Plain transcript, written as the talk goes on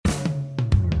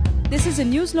This is a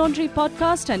News Laundry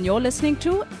podcast and you're listening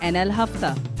to NL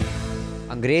Hafta.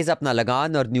 अंग्रेज अपना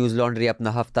लगान और न्यूज लॉन्ड्री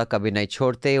अपना हफ्ता कभी नहीं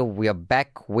छोड़ते. We are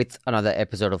back with another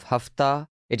episode of Hafta.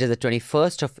 It is the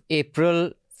 21st of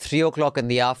April, 3 o'clock in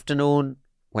the afternoon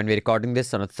when we're recording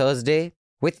this on a Thursday.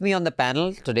 With me on the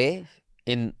panel today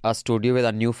in our studio with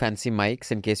our new fancy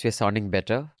mics in case we're sounding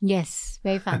better. Yes,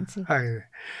 very fancy. Hi.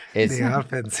 Is They are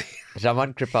fancy.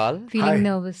 Raman Kripal, Feeling Hi.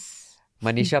 nervous.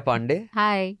 Manisha Pandey.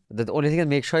 Hi. The only thing is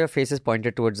make sure your face is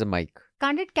pointed towards the mic.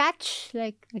 Can't it catch?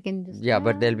 Like, I can just... Yeah,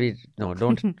 but there'll be... No,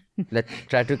 don't...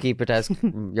 Try to keep it as...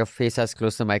 your face as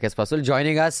close to the mic as possible.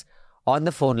 Joining us on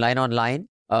the phone line online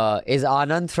is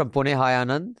Anand from Pune. Hi,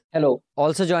 Anand. Hello.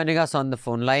 Also joining us on the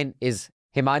phone line is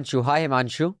Himanshu. Hi,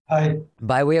 Himanshu. Hi.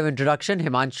 By way of introduction,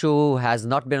 Himanshu has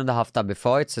not been on the Hafta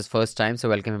before. It's his first time, so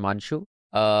welcome, Himanshu.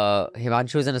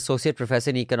 Himanshu is an associate professor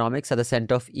in economics at the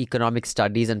Center of Economic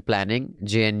Studies and Planning,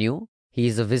 JNU. He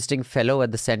is a visiting fellow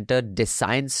at the Centre des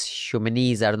Sciences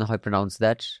Humaines. I don't know how you pronounce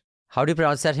that. How do you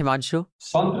pronounce that, Himanshu?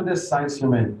 Centre des Sciences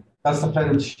Humaines. That's the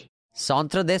French.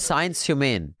 Centre des Sciences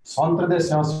Humaines. Centre des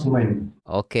Sciences Humaines.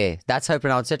 Okay, that's how you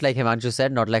pronounce it, like Himanshu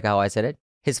said, not like how I said it.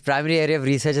 His primary area of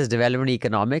research is development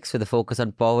economics with a focus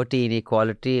on poverty,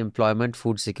 inequality, employment,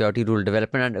 food security, rural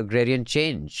development and agrarian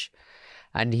change.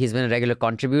 And he's been a regular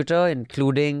contributor,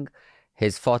 including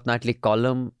his fortnightly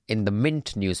column in the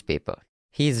Mint newspaper.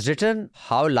 He's written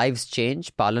How Lives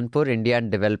Change, Palanpur, India and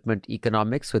Development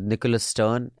Economics with Nicholas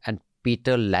Stern and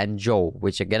Peter Langeau,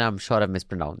 which again I'm sure I've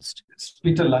mispronounced. It's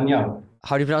Peter Lanyau.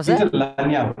 How do you pronounce Peter that?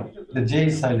 Lanyau. The J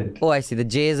is silent. Oh, I see. The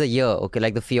J is a year. Okay,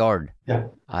 like the fjord. Yeah.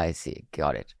 I see.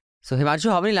 Got it. So Himanshu,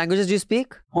 how many languages do you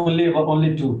speak?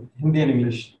 Only two. Hindi and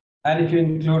English. And if you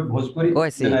include Bhojpuri, Oh, I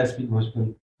see. then I speak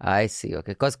Bhojpuri. I see.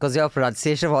 Okay. Because your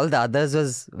pronunciation of all the others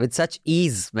was with such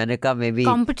ease. मैंने कहा maybe...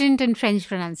 Competent in French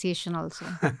pronunciation also.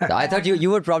 I thought you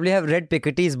would probably have read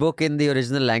Piketty's book in the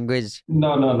original language.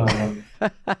 No.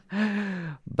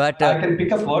 But I can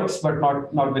pick up words, but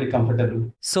not very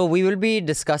comfortable. So we will be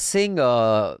discussing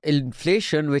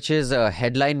inflation, which is a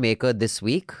headline maker this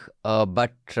week,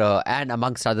 and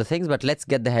amongst other things. But let's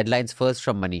get the headlines first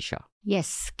from Manisha.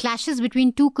 Yes, clashes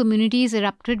between two communities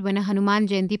erupted when a Hanuman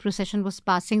Jayanti procession was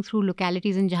passing through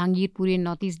localities in Jahangirpuri in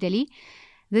northeast Delhi.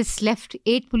 This left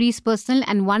 8 police personnel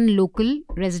and 1 local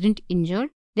resident injured.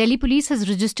 Delhi police has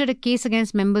registered a case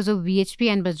against members of VHP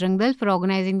and Bajrang Dal for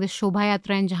organizing the Shobha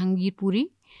Yatra in Jahangirpuri.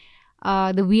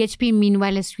 The VHP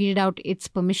meanwhile has tweeted out its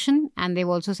permission, and they've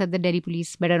also said the Delhi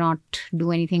police better not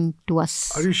do anything to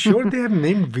us. Are you sure they have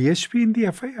named VHP in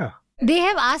the FIR? They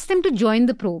have asked them to join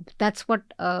the probe. That's what,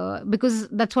 because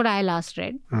that's what I last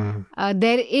read.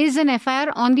 There is an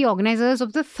FIR on the organizers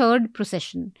of the 3rd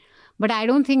procession. But I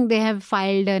don't think they have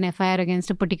filed an FIR against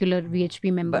a particular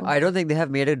VHP member. But I don't think they have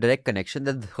made a direct connection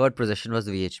that the 3rd procession was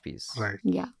the VHP's. Right.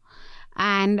 Yeah.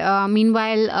 And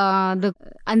meanwhile, the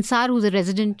Ansar, who's a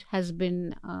resident, has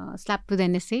been slapped with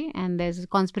NSA and there's a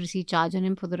conspiracy charge on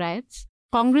him for the riots.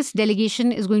 Congress delegation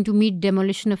is going to meet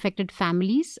demolition-affected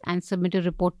families and submit a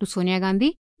report to Sonia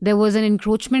Gandhi. There was an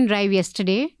encroachment drive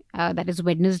yesterday, that is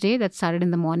Wednesday, that started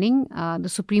in the morning. The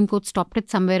Supreme Court stopped it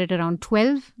somewhere at around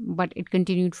 12, but it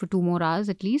continued for 2 more hours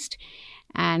at least.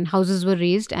 And houses were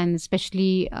razed, and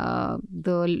especially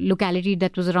the locality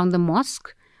that was around the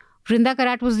mosque. Vrinda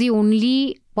Karat was the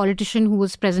only politician who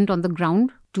was present on the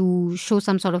ground to show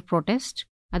some sort of protest.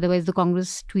 Otherwise, the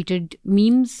Congress tweeted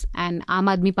memes, and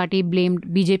Aam Aadmi Party blamed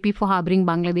BJP for harboring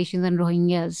Bangladeshis and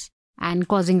Rohingyas and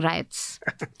causing riots.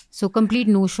 So complete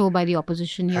no-show by the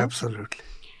opposition here. Absolutely.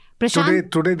 Prashant,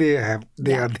 Today they are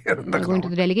there on the they're going to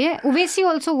ground. the delegate. Uvesi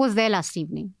also was there last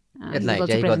evening. At night,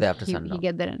 he got there after sundown. He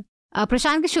get there.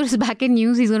 Prashant Kishore is back in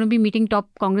news. He's going to be meeting top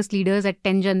Congress leaders at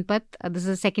 10 Janpat. This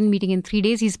is the 2nd meeting in 3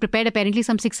 days. He's prepared apparently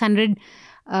some 600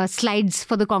 slides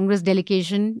for the Congress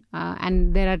delegation.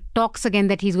 And there are talks again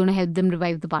that he's going to help them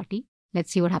revive the party.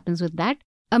 Let's see what happens with that.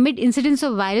 Amid incidents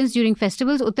of violence during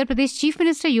festivals, Uttar Pradesh Chief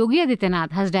Minister Yogi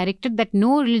Adityanath has directed that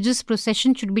no religious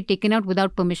procession should be taken out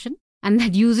without permission and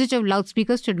that usage of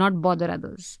loudspeakers should not bother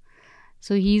others.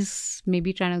 So he's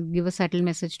maybe trying to give a subtle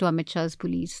message to Amit Shah's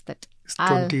police that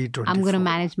I'm going to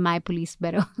manage my police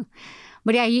better.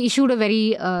 But yeah, he issued a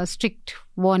very strict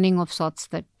warning of sorts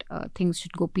that things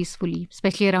should go peacefully,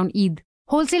 especially around Eid.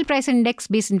 Wholesale price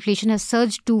index-based inflation has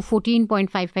surged to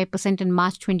 14.55% in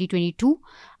March 2022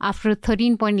 after a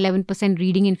 13.11%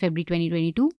 reading in February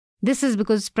 2022. This is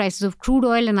because prices of crude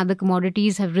oil and other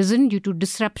commodities have risen due to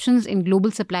disruptions in global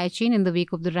supply chain in the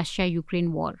wake of the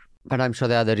Russia-Ukraine war. But I'm sure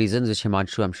there are other reasons which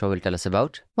Himanshu, I'm sure, will tell us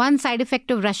about. One side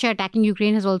effect of Russia attacking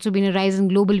Ukraine has also been a rise in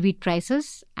global wheat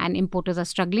prices, and importers are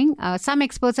struggling. Some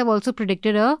experts have also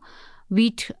predicted a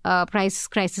wheat price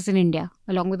crisis in India,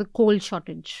 along with a coal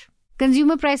shortage.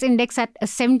 Consumer price index at a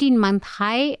 17-month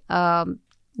high.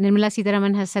 Nirmala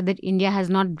Sitharaman has said that India has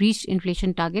not breached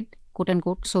inflation target, quote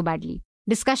unquote, so badly.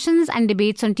 Discussions and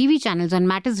debates on TV channels on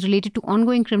matters related to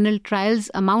ongoing criminal trials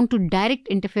amount to direct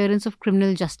interference of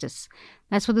criminal justice.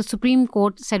 That's what the Supreme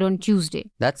Court said on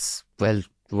Tuesday. That's, well,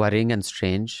 worrying and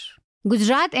strange.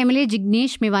 Gujarat MLA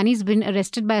Jignesh Mewani has been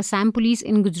arrested by Assam police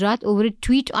in Gujarat over a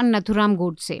tweet on Nathuram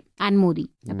Godse and Modi,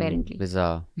 apparently.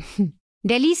 Bizarre.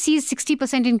 Delhi sees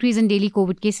 60% increase in daily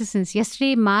COVID cases since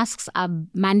yesterday. Masks are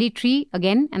mandatory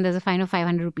again, and there's a fine of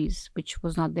 500 rupees, which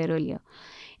was not there earlier.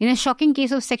 In a shocking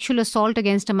case of sexual assault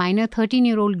against a minor,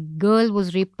 13-year-old girl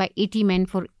was raped by 80 men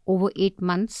for over 8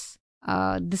 months.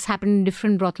 This happened in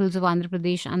different brothels of Andhra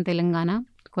Pradesh and Telangana.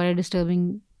 Quite a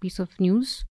disturbing piece of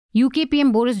news. UK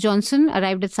PM Boris Johnson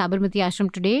arrived at Sabarmati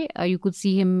Ashram today. You could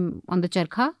see him on the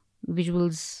charkha.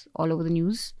 Visuals all over the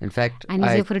news. In fact, and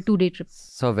he's here for a 2-day trip.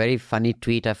 Saw a very funny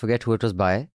tweet. I forget who it was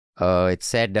by. It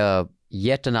said,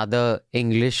 yet another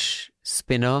English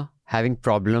spinner having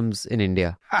problems in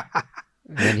India.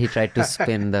 When he tried to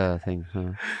spin the thing.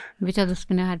 Which other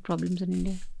spinner had problems in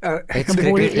India? It's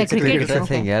cricket. It's a cricketer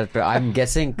thing. Yeah. I'm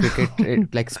guessing cricket.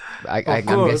 I'm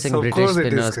guessing British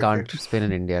spinners can't spin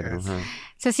in India. Yes. No,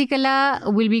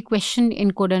 Sasikala will be questioned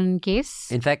in Kodan case.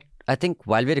 In fact, I think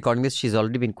while we're recording this, she's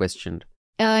already been questioned.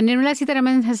 Nirmala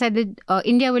Sitharaman has said that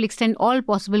India will extend all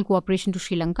possible cooperation to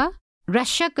Sri Lanka.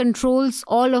 Russia controls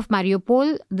all of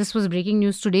Mariupol. This was breaking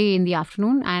news today in the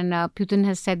afternoon, and Putin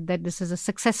has said that this is a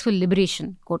successful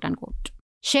liberation, quote unquote.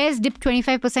 Shares dipped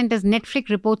 25% as Netflix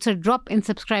reports a drop in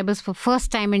subscribers for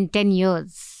first time in 10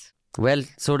 years. Well,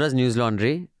 so does News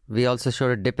Laundry. We also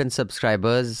showed a dip in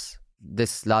subscribers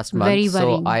this last month. Very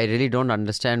worrying. So I really don't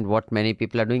understand what many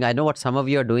people are doing. I know what some of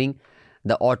you are doing.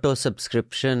 The auto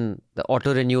subscription, the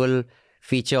auto renewal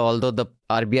feature, although the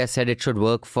RBI said it should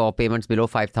work for payments below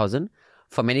 5,000,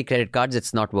 for many credit cards,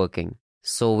 it's not working.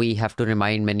 So we have to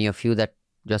remind many of you that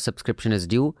your subscription is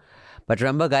due. But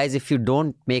remember, guys, if you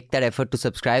don't make that effort to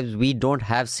subscribe, we don't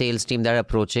have sales team that are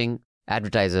approaching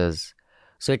advertisers.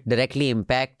 So it directly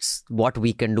impacts what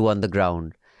we can do on the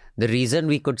ground. The reason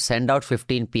we could send out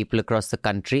 15 people across the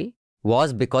country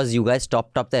was because you guys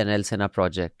topped up the NL Sena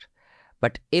project.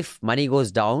 But if money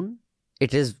goes down,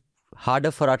 it is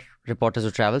harder for our reporters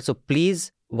to travel. So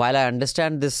please, while I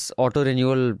understand this auto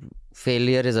renewal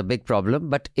failure is a big problem,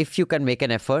 but if you can make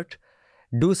an effort,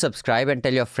 do subscribe and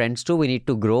tell your friends too. We need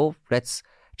to grow. Let's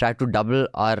try to double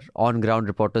our on-ground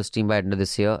reporters team by end of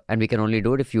this year. And we can only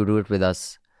do it if you do it with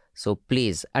us. So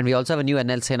please. And we also have a new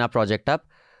NL Sena project up.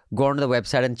 Go on to the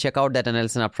website and check out that NL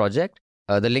Sena project.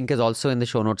 The link is also in the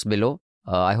show notes below.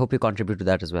 I hope you contribute to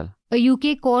that as well. A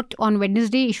UK court on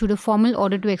Wednesday issued a formal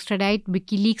order to extradite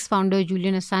WikiLeaks founder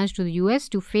Julian Assange to the US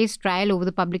to face trial over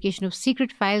the publication of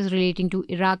secret files relating to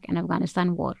Iraq and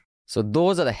Afghanistan war. So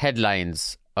those are the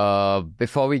headlines.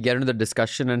 Before we get into the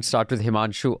discussion and start with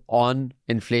Himanshu on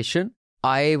inflation,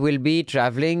 I will be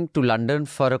traveling to London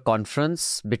for a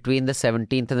conference between the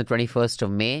 17th and the 21st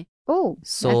of May. Oh,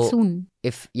 so that's soon.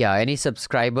 If any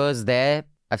subscribers there,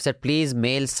 I've said please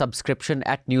mail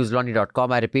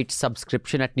subscription@newslaundry.com. I repeat,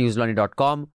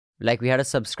 subscription@newslaundry.com. Like we had a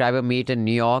subscriber meet in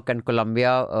New York and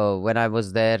Columbia when I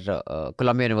was there,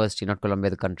 Columbia University, not Columbia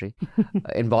the country,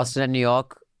 in Boston and New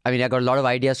York. I mean, I got a lot of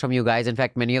ideas from you guys. In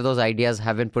fact, many of those ideas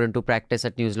have been put into practice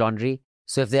at News Laundry.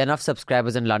 So if there are enough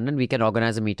subscribers in London, we can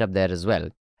organize a meetup there as well.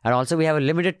 And also we have a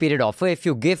limited period offer. If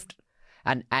you gift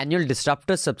an annual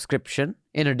Disruptor subscription,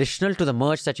 in addition to the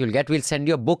merch that you'll get, we'll send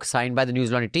you a book signed by the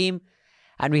News Laundry team.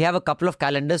 And we have a couple of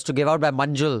calendars to give out by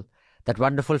Manjul, that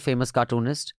wonderful famous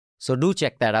cartoonist. So do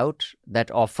check that out,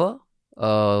 that offer.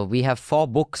 We have 4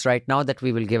 books right now that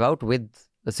we will give out with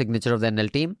the signature of the NL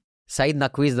team. Saeed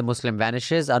Naqvi's The Muslim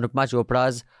Vanishes, Anupma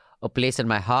Chopra's A Place in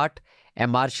My Heart,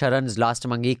 M.R. Sharan's Last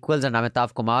Among Equals, and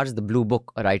Amitav Kumar's The Blue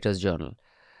Book, A Writer's Journal.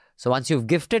 So once you've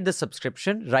gifted the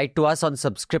subscription, write to us on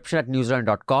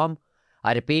subscription@newslaundry.com.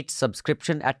 I repeat,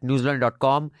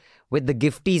 subscription@newslaundry.com. With the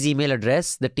giftee's email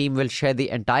address, the team will share the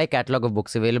entire catalogue of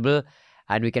books available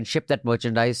and we can ship that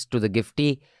merchandise to the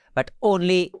giftee, but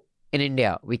only in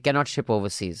India. We cannot ship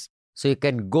overseas. So you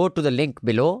can go to the link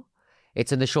below.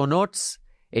 It's in the show notes.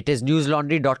 It is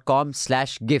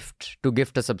newslaundry.com/gift to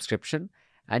gift a subscription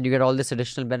and you get all this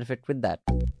additional benefit with that.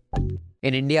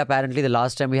 In India, apparently the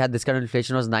last time we had this kind of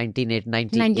inflation was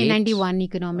 1991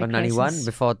 economic or 91 crisis.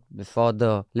 before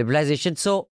the liberalization.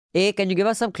 So, can you give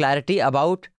us some clarity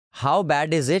about how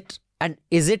bad is it? And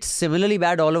is it similarly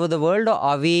bad all over the world, or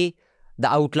are we the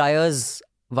outliers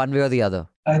one way or the other?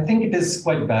 I think it is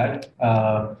quite bad,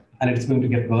 and it's going to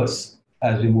get worse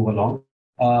as we move along.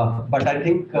 But I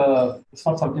think it's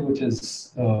not something which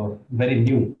is very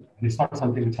new. It's not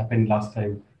something which happened last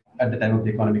time at the time of the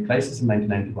economic crisis in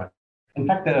 1991. In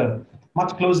fact,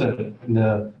 much closer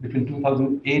between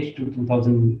 2008 to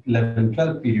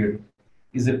 2011-12 period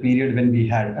is a period when we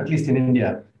had, at least in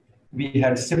India, we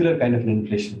had similar kind of an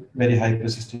inflation, very high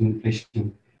persistent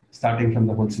inflation, starting from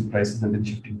the wholesale prices and then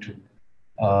shifting to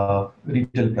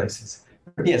retail prices.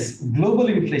 But yes, global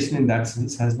inflation in that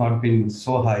sense has not been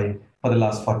so high for the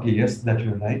last 40 years, that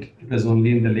you're right. It was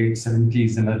only in the late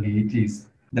 70s and early 80s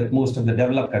that most of the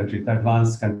developed countries, the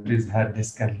advanced countries, had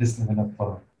this level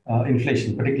of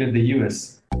inflation, particularly the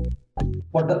US.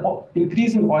 What the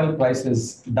increase in oil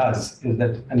prices does is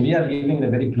that, and we are living in a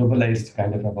very globalized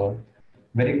kind of a world,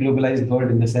 very globalized world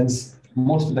in the sense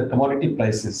most of the commodity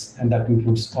prices, and that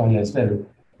includes oil as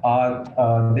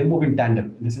well, they move in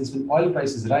tandem. In the sense when oil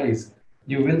prices rise,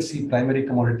 you will see primary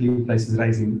commodity prices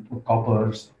rising,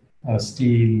 copper,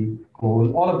 steel,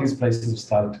 coal, all of these prices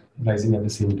start rising at the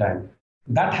same time.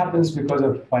 That happens because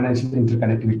of financial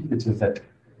interconnectivity, which is that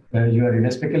you are in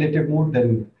a speculative mood,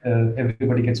 then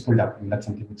everybody gets pulled up, and that's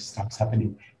something which starts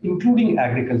happening, including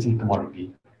agricultural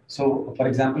commodity. So, for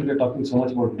example, we're talking so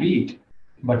much about wheat,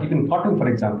 but even cotton, for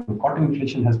example, cotton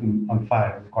inflation has been on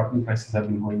fire. Cotton prices have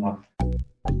been going up.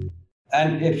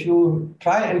 And if you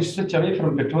try and switch away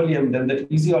from petroleum, then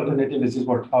the easy alternative, which is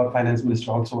what our finance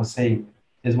minister also was saying,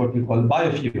 is what we call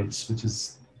biofuels, which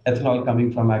is ethanol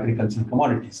coming from agricultural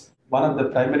commodities. One of the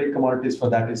primary commodities for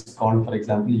that is corn, for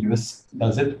example. US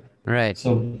does it. Right.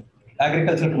 So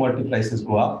agricultural commodity prices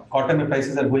go up. Cotton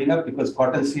prices are going up because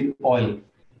cottonseed oil,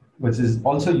 which is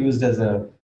also used as a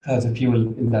fuel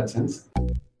in that sense.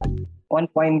 One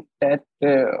point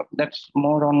that's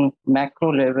more on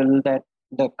macro level, that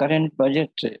the current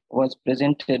budget was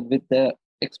presented with the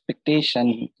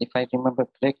expectation, if I remember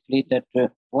correctly, that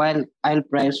while oil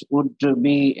price would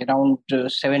be around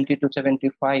 $70 to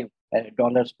 $75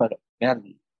 per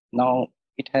gallon, now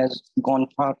it has gone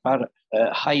far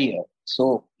higher.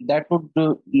 So that would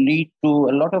lead to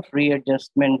a lot of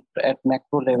readjustment at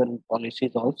macro level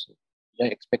policies also. The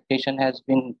expectation has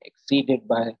been exceeded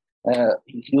by a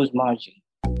huge margin.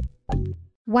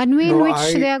 One way in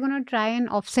which they are going to try and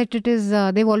offset it is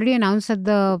they've already announced that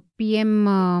the PM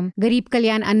Garib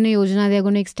Kalyan Anna Yojana, they're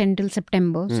going to extend till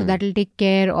September. So that will take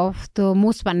care of the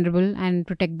most vulnerable and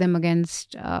protect them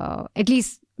against at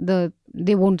least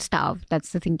they won't starve.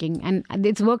 That's the thinking. And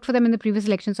it's worked for them in the previous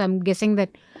election. So I'm guessing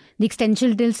that the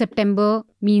extension till September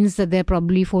means that they're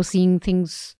probably foreseeing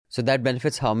things. So that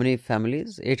benefits how many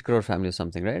families? 8 crore families or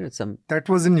something, right? That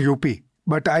was in UP.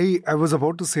 But I was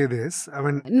about to say this. I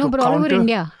mean, no, but all over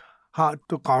India.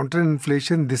 To counter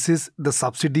inflation, this is the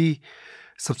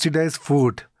subsidized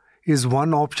food is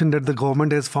one option that the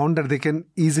government has found that they can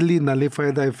easily nullify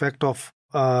the impact of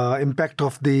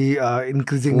the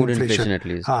increasing food inflation at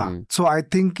least. So I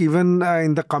think even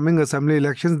in the coming assembly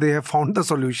elections, they have found the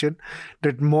solution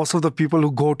that most of the people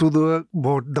who go to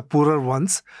the poorer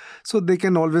ones, so they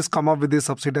can always come up with these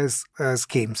subsidized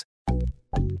schemes.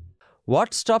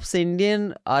 What stops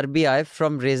Indian RBI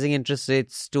from raising interest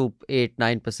rates to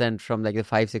 8-9% from like the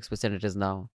 5-6% it is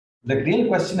now? The real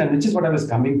question, and which is what I was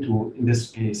coming to in this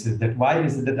case, is that why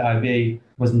is it that the RBI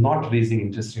was not raising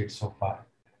interest rates so far?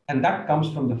 And that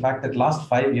comes from the fact that last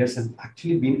 5 years has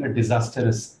actually been a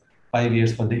disastrous 5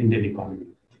 years for the Indian economy,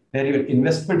 where your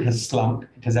investment has slumped,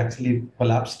 it has actually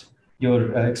collapsed,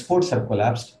 your exports have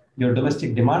collapsed, your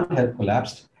domestic demand has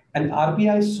collapsed. And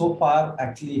RBI so far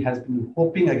actually has been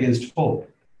hoping against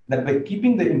hope that by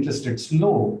keeping the interest rates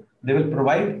low, they will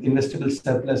provide investable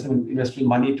surplus and investable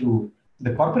money to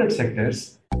the corporate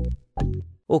sectors.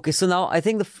 Okay, so now I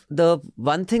think the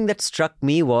one thing that struck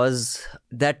me was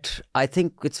that I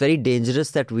think it's very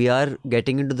dangerous that we are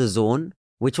getting into the zone,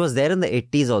 which was there in the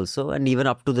 80s also, and even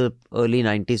up to the early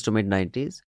 90s to mid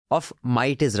 90s, of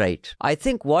might is right. I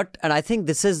think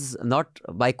this is not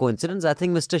by coincidence. I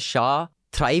think Mr. Shah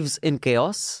thrives in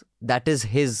chaos. That is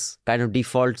his kind of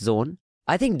default zone.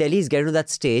 I think Delhi is getting to that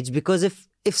stage because if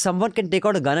someone can take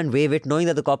out a gun and wave it, knowing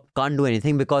that the cop can't do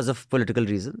anything because of political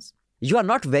reasons, you are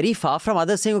not very far from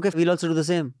others saying, okay, we'll also do the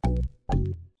same.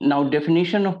 Now,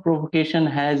 definition of provocation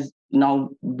has now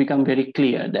become very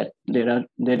clear, that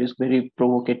there is very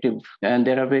provocative, and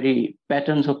there are very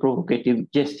patterns of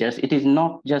provocative gestures. It is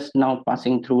not just now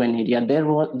passing through an area. There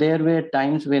were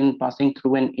times when passing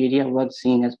through an area was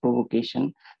seen as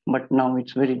provocation, but now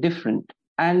it's very different.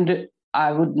 And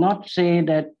I would not say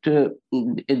that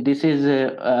this is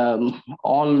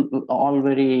all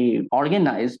very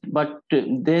organized, but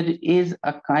there is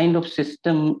a kind of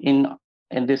system in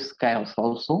this chaos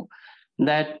also.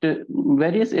 that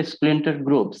various splinter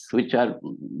groups which are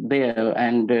there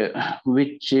and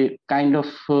which kind of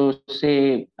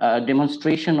say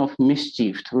demonstration of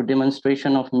mischief,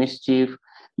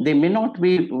 they may not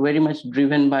be very much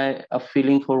driven by a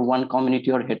feeling for one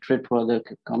community or hatred for other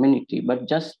community, but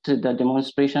just the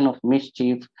demonstration of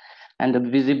mischief and the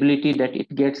visibility that it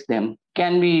gets them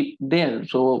can be there.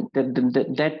 So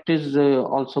that is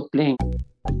also playing.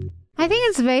 I think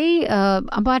it's very,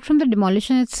 apart from the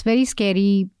demolition, it's very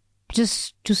scary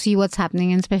just to see what's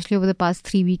happening, and especially over the past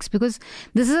 3 weeks, because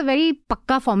this is a very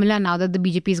pakka formula now that the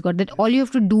BJP's got, that all you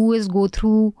have to do is go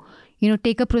through,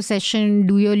 take a procession,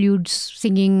 do your lewd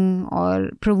singing or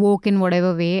provoke in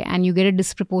whatever way, and you get a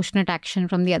disproportionate action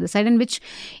from the other side, and which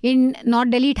in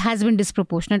North Delhi, it has been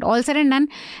disproportionate. All said and done,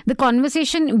 the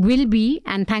conversation will be,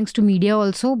 and thanks to media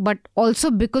also, but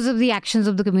also because of the actions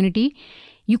of the community,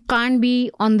 you can't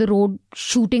be on the road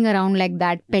shooting around like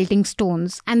that, pelting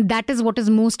stones. And that is what is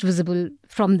most visible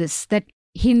from this, that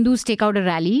Hindus take out a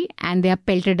rally and they are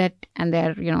pelted at, and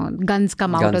their, guns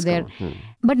come out of there.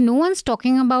 But no one's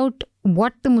talking about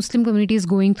what the Muslim community is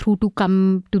going through to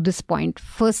come to this point.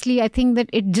 Firstly, I think that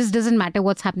it just doesn't matter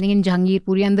what's happening in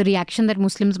Jahangirpuri, and the reaction that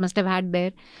Muslims must have had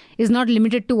there is not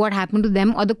limited to what happened to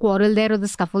them or the quarrel there or the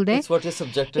scuffle there. It's what you're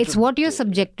subjected to. It's what you're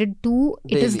subjected to.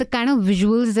 Daily. It is the kind of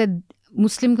visuals that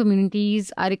Muslim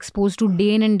communities are exposed to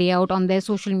day in and day out on their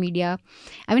social media.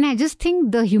 I mean, I just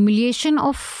think the humiliation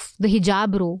of the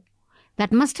hijab row,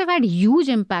 that must have had huge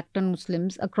impact on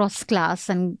Muslims across class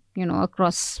and,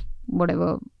 across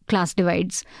whatever class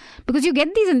divides. Because you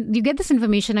get this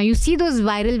information now. You see those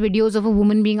viral videos of a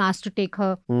woman being asked to take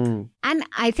her. And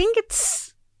I think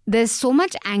there's so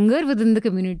much anger within the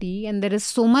community, and there is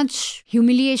so much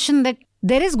humiliation that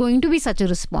there is going to be such a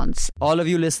response. All of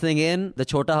you listening in, the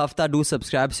Chota Hafta, do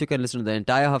subscribe so you can listen to the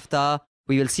entire Hafta.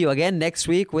 We will see you again next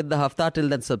week with the Hafta. Till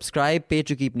then, subscribe, pay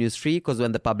to keep news free, because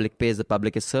when the public pays, the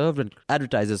public is served. When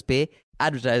advertisers pay,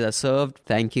 advertisers are served.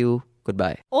 Thank you.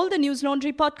 Goodbye. All the News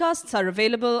Laundry podcasts are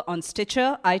available on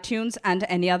Stitcher, iTunes, and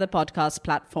any other podcast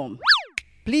platform.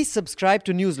 Please subscribe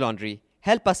to News Laundry.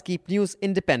 Help us keep news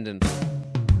independent.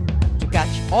 To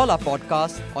catch all our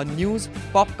podcasts on news,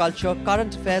 pop culture,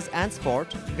 current affairs, and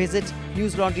sport, visit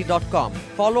newslaundry.com.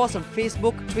 Follow us on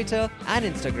Facebook, Twitter, and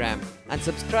Instagram, and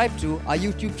subscribe to our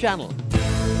YouTube channel.